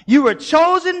 You were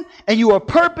chosen and you were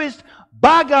purposed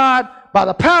by God, by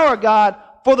the power of God,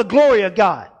 for the glory of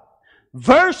God.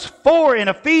 Verse 4 in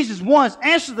Ephesians 1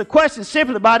 answers the question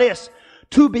simply by this.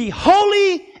 To be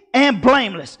holy and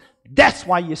blameless. That's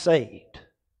why you're saved.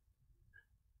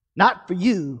 Not for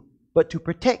you, but to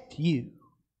protect you.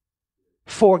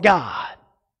 For God.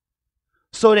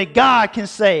 So that God can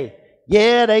say,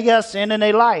 yeah, they got sin in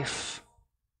their life,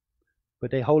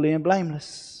 but they're holy and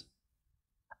blameless.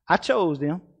 I chose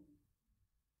them.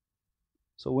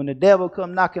 So when the devil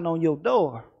come knocking on your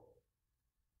door,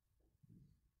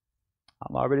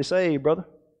 I'm already saved, brother.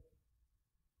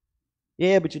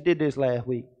 Yeah, but you did this last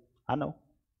week. I know.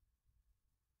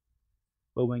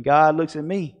 But when God looks at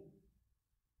me,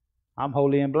 I'm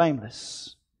holy and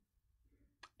blameless.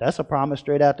 That's a promise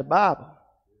straight out the Bible.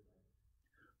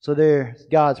 So there's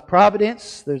God's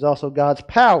providence. There's also God's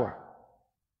power.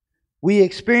 We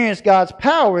experience God's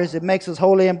power as it makes us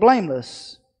holy and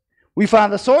blameless. We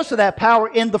find the source of that power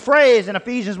in the phrase in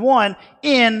Ephesians 1,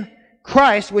 in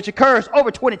Christ, which occurs over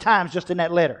 20 times just in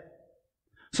that letter.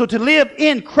 So to live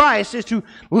in Christ is to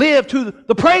live to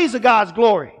the praise of God's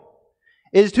glory.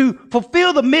 It is to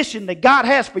fulfill the mission that God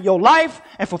has for your life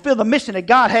and fulfill the mission that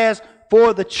God has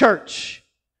for the church.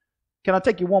 Can I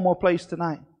take you one more place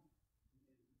tonight?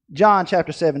 John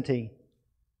chapter 17.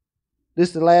 This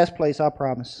is the last place, I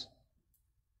promise.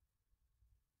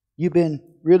 You've been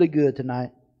really good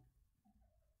tonight.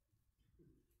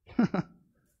 I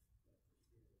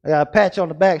got a patch on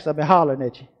the back, so I've been hollering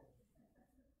at you.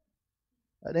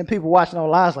 And then people watching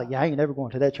online like, yeah, I ain't never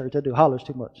going to that church. They do hollers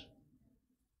too much.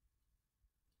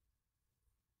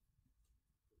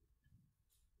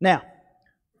 Now,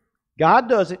 God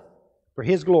does it for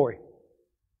his glory.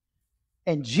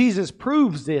 And Jesus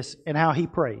proves this in how he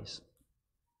prays.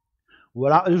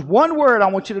 There's one word I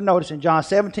want you to notice in John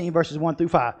 17, verses 1 through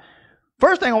 5.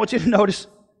 First thing I want you to notice,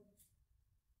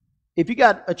 if you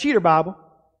got a cheater Bible,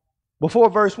 before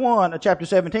verse 1 of chapter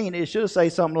 17, it should say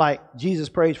something like, Jesus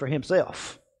prays for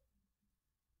himself.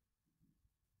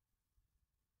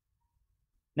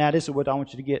 Now, this is what I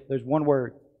want you to get. There's one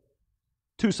word.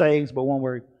 Two sayings, but one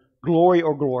word. Glory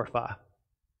or glorify.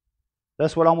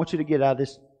 That's what I want you to get out of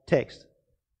this text.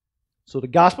 So the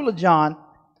Gospel of John,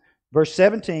 verse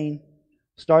 17,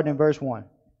 starting in verse 1.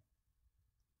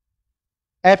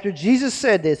 After Jesus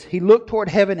said this, he looked toward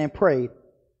heaven and prayed,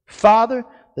 Father,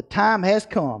 the time has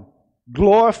come.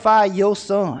 Glorify your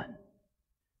Son,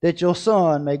 that your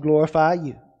Son may glorify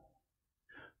you.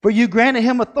 For you granted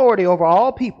him authority over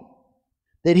all people,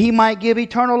 that he might give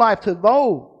eternal life to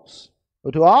those,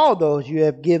 or to all those you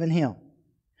have given him.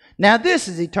 Now this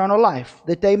is eternal life,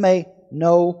 that they may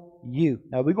know you.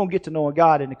 Now, we're going to get to knowing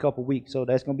God in a couple weeks, so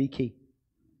that's going to be key.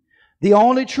 The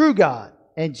only true God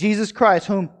and Jesus Christ,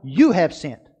 whom you have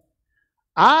sent.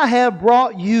 I have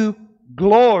brought you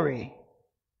glory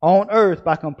on earth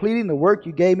by completing the work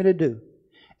you gave me to do.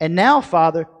 And now,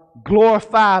 Father,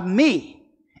 glorify me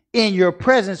in your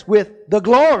presence with the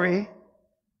glory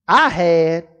I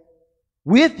had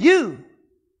with you.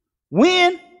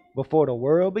 When? Before the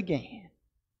world began.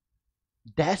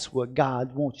 That's what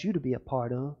God wants you to be a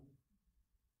part of.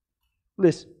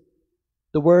 Listen,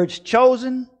 the words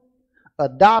chosen,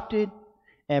 adopted,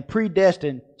 and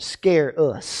predestined scare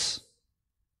us.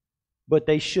 But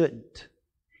they shouldn't.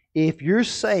 If you're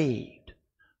saved,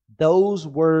 those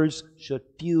words should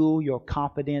fuel your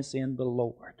confidence in the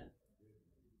Lord.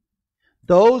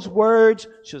 Those words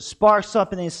should spark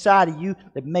something inside of you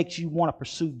that makes you want to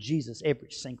pursue Jesus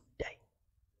every single day.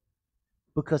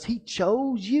 Because He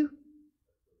chose you.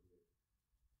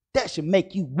 That should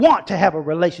make you want to have a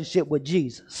relationship with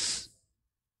Jesus.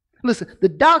 Listen, the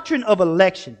doctrine of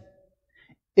election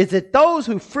is that those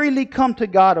who freely come to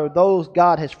God are those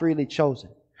God has freely chosen.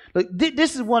 Look,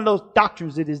 this is one of those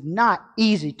doctrines that is not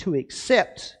easy to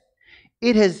accept.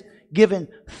 It has given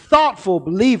thoughtful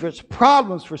believers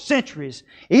problems for centuries.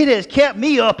 It has kept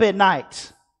me up at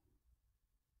night.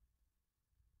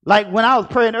 Like when I was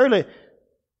praying earlier,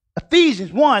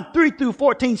 Ephesians 1, 3 through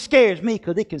 14 scares me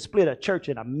because it can split a church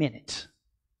in a minute.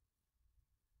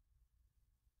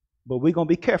 But we're going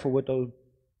to be careful with those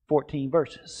 14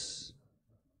 verses.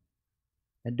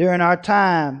 And during our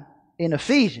time in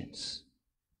Ephesians,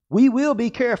 we will be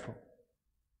careful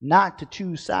not to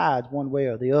choose sides one way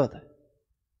or the other.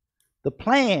 The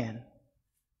plan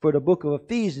for the book of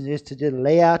Ephesians is to just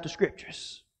lay out the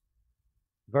scriptures,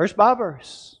 verse by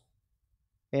verse,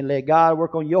 and let God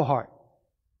work on your heart,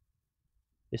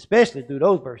 especially through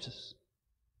those verses.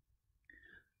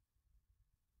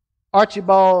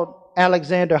 Archibald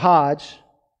Alexander Hodge,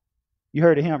 you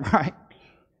heard of him, right?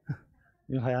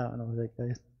 I don't know what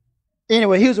that is.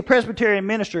 Anyway, he was a Presbyterian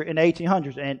minister in the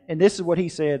 1800s, and this is what he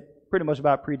said pretty much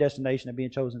about predestination and being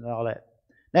chosen and all that.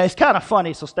 Now, it's kind of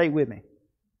funny, so stay with me.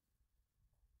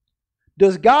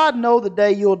 Does God know the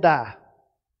day you'll die?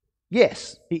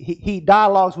 Yes. He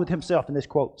dialogues with himself in this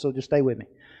quote, so just stay with me.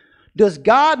 Does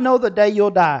God know the day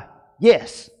you'll die?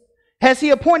 Yes. Has He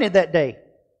appointed that day?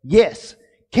 Yes.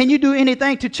 Can you do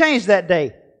anything to change that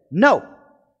day? No.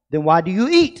 Then why do you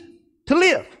eat? To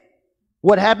live.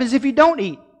 What happens if you don't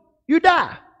eat? You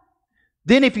die.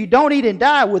 Then if you don't eat and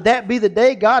die, would that be the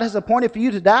day God has appointed for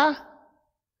you to die?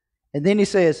 And then he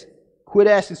says, quit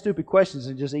asking stupid questions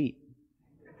and just eat.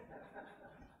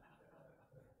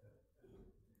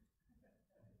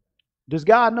 Does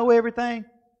God know everything?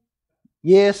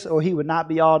 Yes, or He would not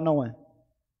be all-knowing.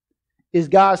 Is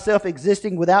God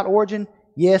self-existing without origin?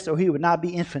 Yes, or He would not be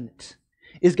infinite.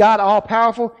 Is God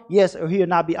all-powerful? Yes, or He would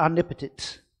not be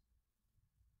omnipotent.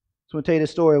 So I'm going to tell you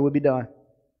this story and we'll be done.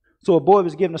 So a boy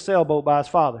was given a sailboat by his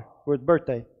father for his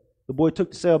birthday. The boy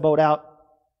took the sailboat out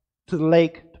to the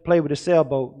lake to play with the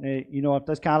sailboat. And,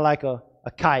 that's kind of like a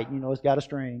kite. It's got a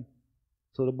string.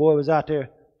 So the boy was out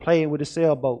there playing with the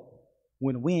sailboat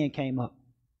when the wind came up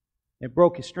and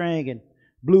broke his string and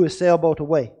blew his sailboat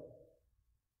away.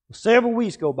 Well, several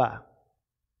weeks go by.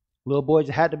 Little boy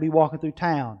just had to be walking through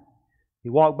town. He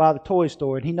walked by the toy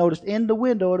store and he noticed in the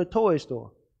window of the toy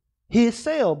store his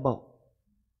sailboat.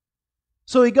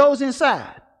 So he goes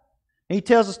inside and he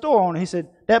tells the store owner, he said,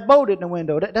 that boat in the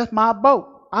window, that's my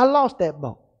boat. I lost that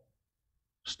boat.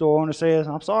 Store owner says,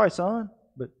 I'm sorry, son,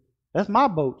 but that's my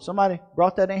boat. Somebody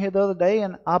brought that in here the other day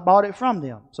and I bought it from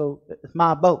them. So it's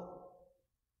my boat.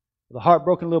 The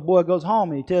heartbroken little boy goes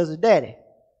home and he tells his daddy,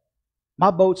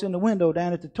 my boat's in the window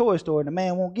down at the toy store and the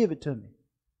man won't give it to me.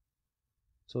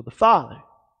 So the father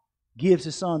gives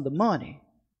his son the money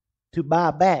to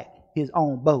buy back his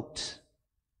own boat.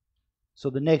 So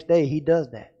the next day he does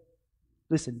that.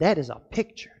 Listen, that is a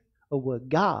picture of what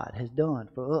God has done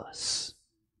for us.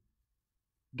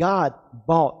 God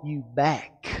bought you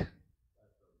back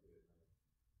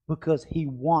because He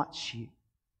wants you.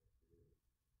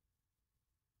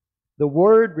 The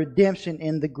word redemption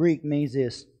in the Greek means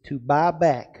this, to buy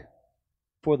back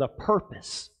for the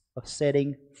purpose of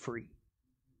setting free.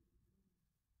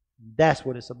 That's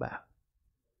what it's about.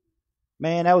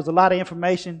 Man, that was a lot of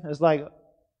information. It's like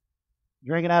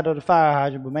drinking out of the fire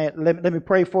hydrant. But man, let me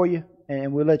pray for you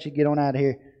and we'll let you get on out of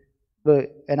here.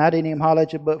 And I didn't even holler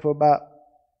at you but for about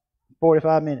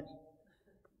 45 minutes.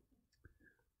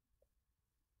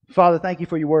 Father, thank you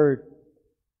for your word.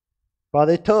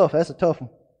 Father, it's tough. That's a tough one.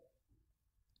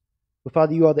 But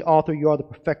Father, you are the author. You are the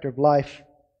perfecter of life.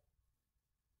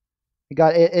 And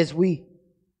God, as we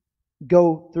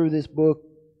go through this book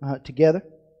together.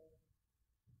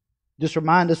 Just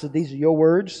remind us that these are your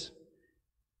words.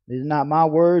 These are not my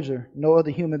words or no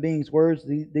other human being's words.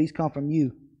 These come from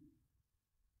you.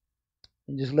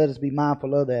 And just let us be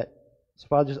mindful of that. So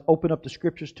Father, just open up the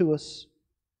scriptures to us.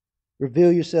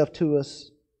 Reveal yourself to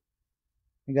us.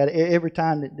 And God, every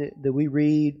time that we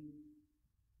read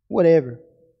whatever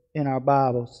in our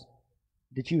Bibles,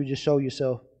 that you would just show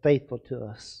yourself faithful to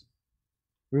us.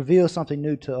 Reveal something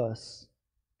new to us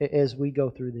as we go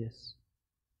through this.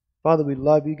 Father, we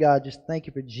love you, God. Just thank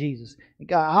you for Jesus. And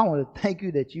God, I want to thank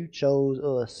you that you chose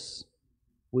us.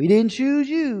 We didn't choose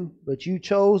you, but you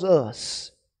chose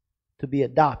us to be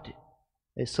adopted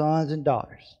as sons and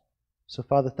daughters. So,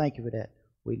 Father, thank you for that.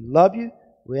 We love you.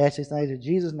 We ask these things in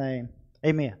Jesus' name.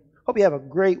 Amen. Hope you have a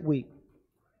great week.